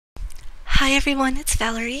Hi everyone, it's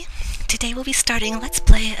Valerie. Today we'll be starting a Let's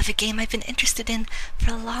Play of a game I've been interested in for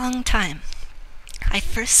a long time. I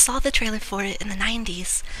first saw the trailer for it in the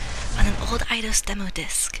 90s on an old Eidos demo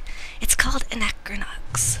disc. It's called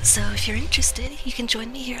Anachronox, so if you're interested, you can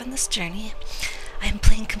join me here on this journey. I am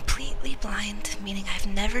playing completely blind, meaning I've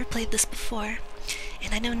never played this before,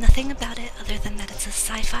 and I know nothing about it other than that it's a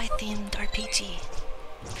sci-fi themed RPG.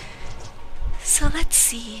 So let's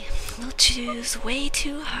see, we'll choose way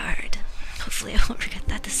too hard. Hopefully I won't regret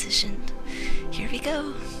that decision. Here we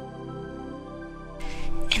go.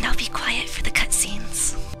 And I'll be quiet for the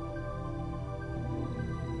cutscenes.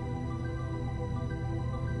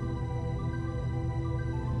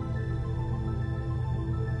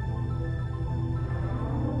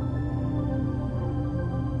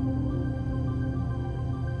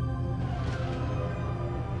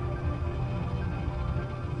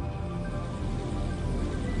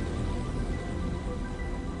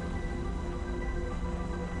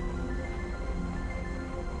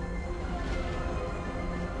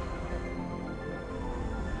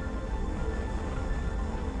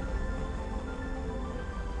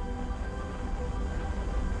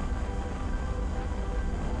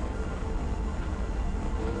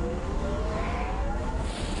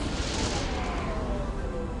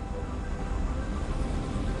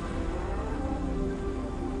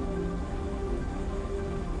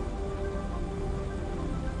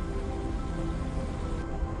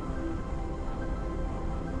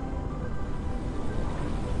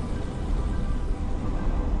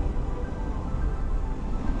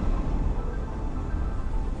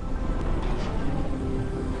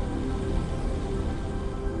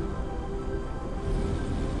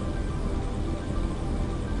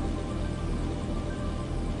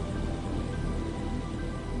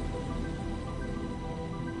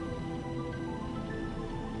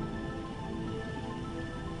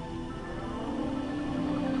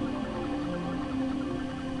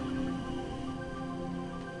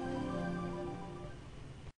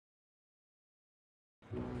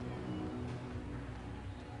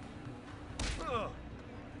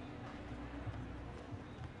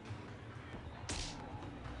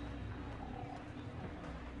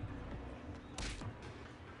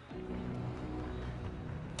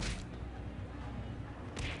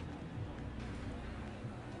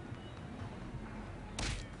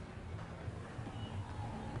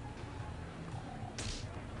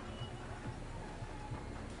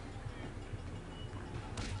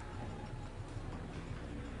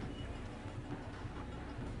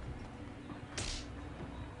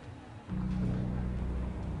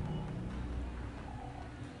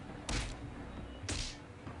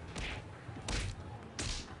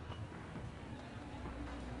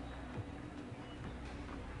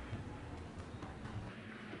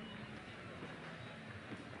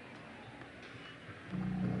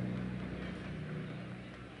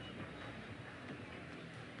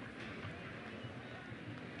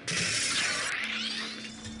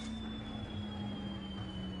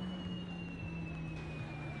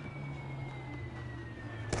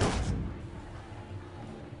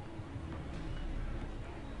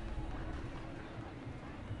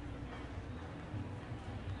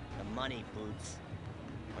 Money, Boots.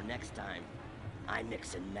 Or next time, I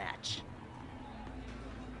mix and match.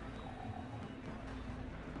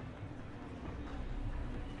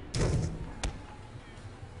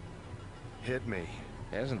 Hit me.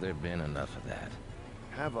 Hasn't there been enough of that?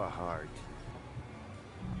 Have a heart.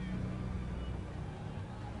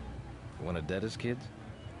 You want to dead us, kids?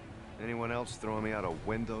 Anyone else throwing me out of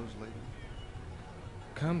windows lately?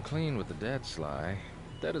 Come clean with the dead, Sly.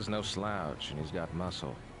 Dead is no slouch, and he's got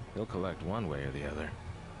muscle. He'll collect one way or the other.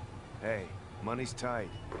 Hey, money's tight.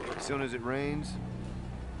 As soon as it rains,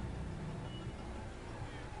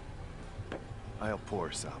 I'll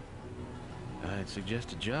pour some. I'd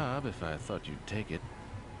suggest a job if I thought you'd take it.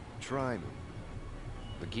 Try me.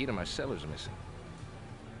 The key to my cellar's missing.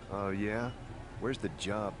 Oh, yeah? Where's the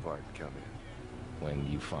job part come in?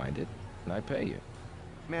 When you find it, I pay you.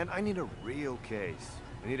 Man, I need a real case.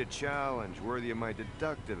 I need a challenge worthy of my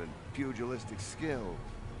deductive and pugilistic skills.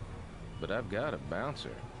 But I've got a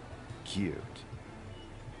bouncer. Cute.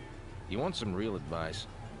 You want some real advice?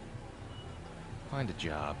 Find a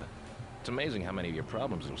job. It's amazing how many of your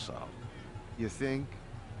problems it'll solve. You think?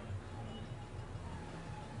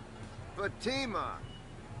 Fatima!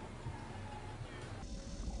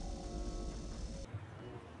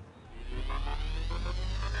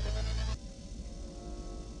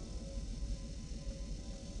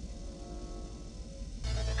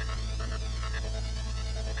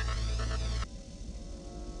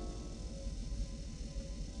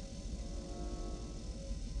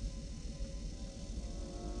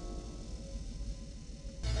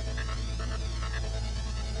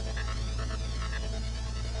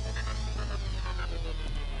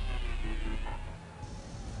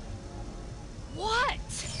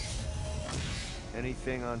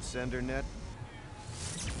 Anything on SenderNet?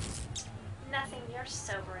 Nothing you're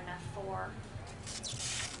sober enough for.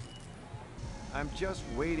 I'm just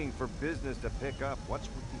waiting for business to pick up. What's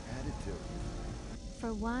with the attitude?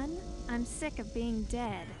 For one, I'm sick of being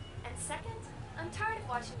dead. And second, I'm tired of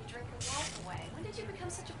watching you drink and walk away. When did you become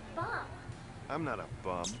such a bum? I'm not a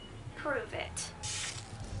bum. Prove it.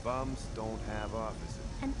 Bums don't have offices.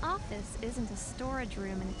 An office isn't a storage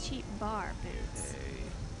room in a cheap bar, Boots. Hey,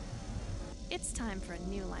 It's time for a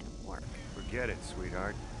new line of work. forget it,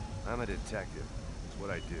 sweetheart. I'm a detective. It's what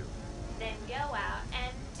I do. Then go out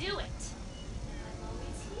and do it. I'm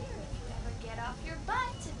always here if you ever get off your butt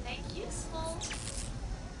and make useful.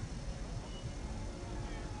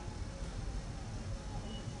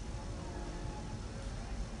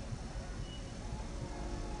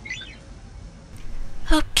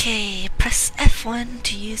 Okay, press F1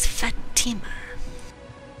 to use Fatima.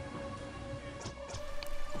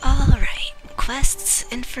 Alright, quests,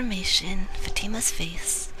 information, Fatima's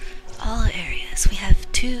face, all areas. We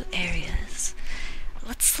have 2 areas.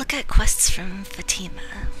 Let's look at quests from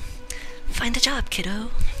Fatima. Find a job, kiddo.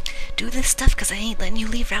 Do this stuff cause I ain't letting you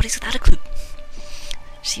leave Rowdy's without a clue.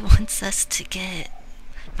 She wants us to get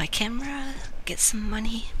my camera, get some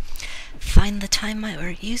money, find the time or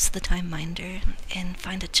use the time minder, and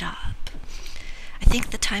find a job. I think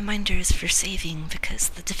the time minder is for saving because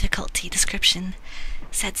the difficulty description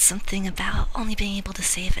said something about only being able to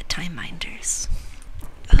save at time minders.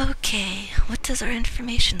 Okay, what does our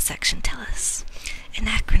information section tell us?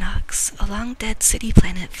 Anachronox, a long-dead city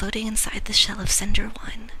planet floating inside the shell of Sender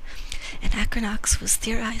 1. Anachronox was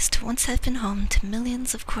theorized to once have been home to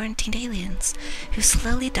millions of quarantined aliens who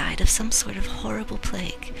slowly died of some sort of horrible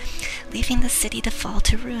plague, leaving the city to fall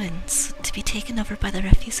to ruins, to be taken over by the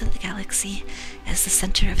refuse of the galaxy as the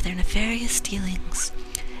center of their nefarious dealings.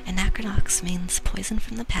 Anachronox means poison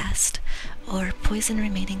from the past, or poison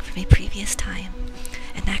remaining from a previous time.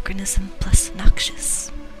 Anachronism plus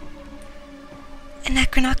noxious.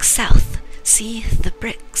 Anachronox South. See the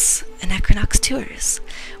bricks. Anachronox Tours,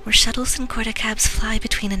 where shuttles and quartercabs fly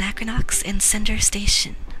between Anachronox and Sender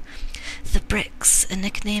Station. The bricks, a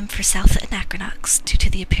nickname for South Anachronox due to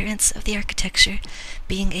the appearance of the architecture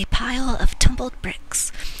being a pile of tumbled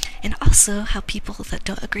bricks, and also how people that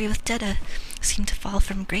don't agree with Deda seem to fall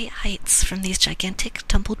from great heights from these gigantic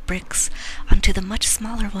tumbled bricks onto the much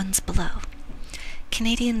smaller ones below.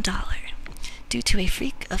 Canadian dollar. Due to a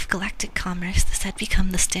freak of galactic commerce, this had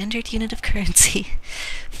become the standard unit of currency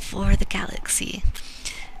for the galaxy.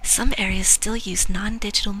 Some areas still use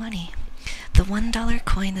non-digital money. The $1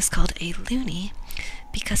 coin is called a loonie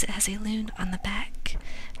because it has a loon on the back.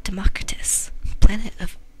 Democritus, planet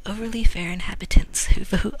of overly fair inhabitants who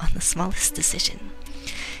vote on the smallest decision.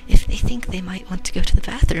 If they think they might want to go to the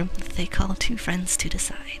bathroom, they call 2 friends to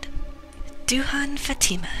decide. Duhan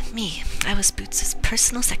Fatima, me. I was Boots'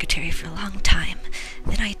 personal secretary for a long time.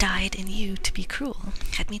 Then I died, and you, to be cruel,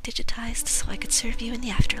 had me digitized so I could serve you in the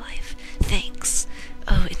afterlife. Thanks.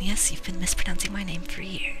 Oh, and yes, you've been mispronouncing my name for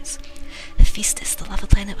years. Hephaestus, the lava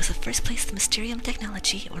planet, was the first place the Mysterium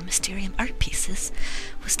technology, or Mysterium art pieces,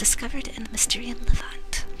 was discovered in the Mysterium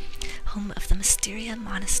Levant, home of the Mysterium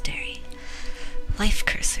Monastery. Life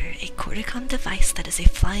Cursor, a Corticom device that is a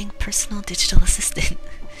flying personal digital assistant.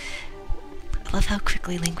 I love how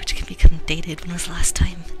quickly language can become dated. When was the last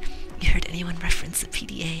time you heard anyone reference the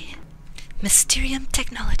PDA? Mysterium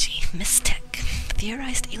technology, Mystech,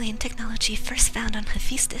 theorized alien technology first found on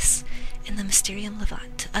Hephaestus in the Mysterium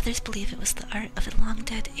Levant. Others believe it was the art of a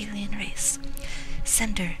long-dead alien race.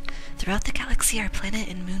 Sender, throughout the galaxy are planet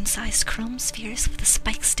and moon-sized chrome spheres with a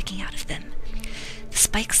spike sticking out of them. The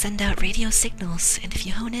spikes send out radio signals, and if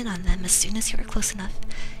you hone in on them as soon as you are close enough,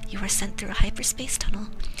 you are sent through a hyperspace tunnel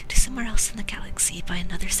to somewhere else in the galaxy by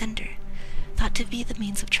another sender, thought to be the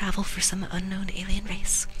means of travel for some unknown alien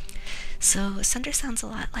race. So a sender sounds a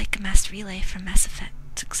lot like a mass relay from Mass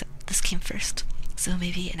Effect, except this came first, so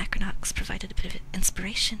maybe Anachronox provided a bit of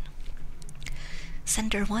inspiration.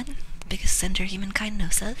 Sender 1, the biggest sender humankind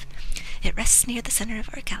knows of. It rests near the center of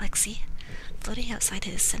our galaxy. Floating outside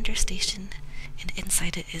it is Sender Station, and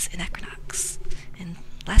inside it is Anachronox. And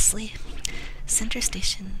lastly, Sender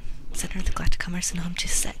Station, center of the galactic commerce and home to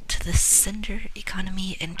SET, the Sender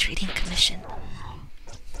Economy and Trading Commission.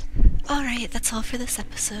 Alright, that's all for this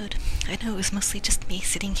episode. I know it was mostly just me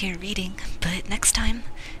sitting here reading, but next time,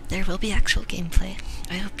 there will be actual gameplay.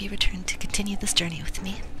 I hope you return to continue this journey with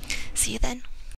me. See you then.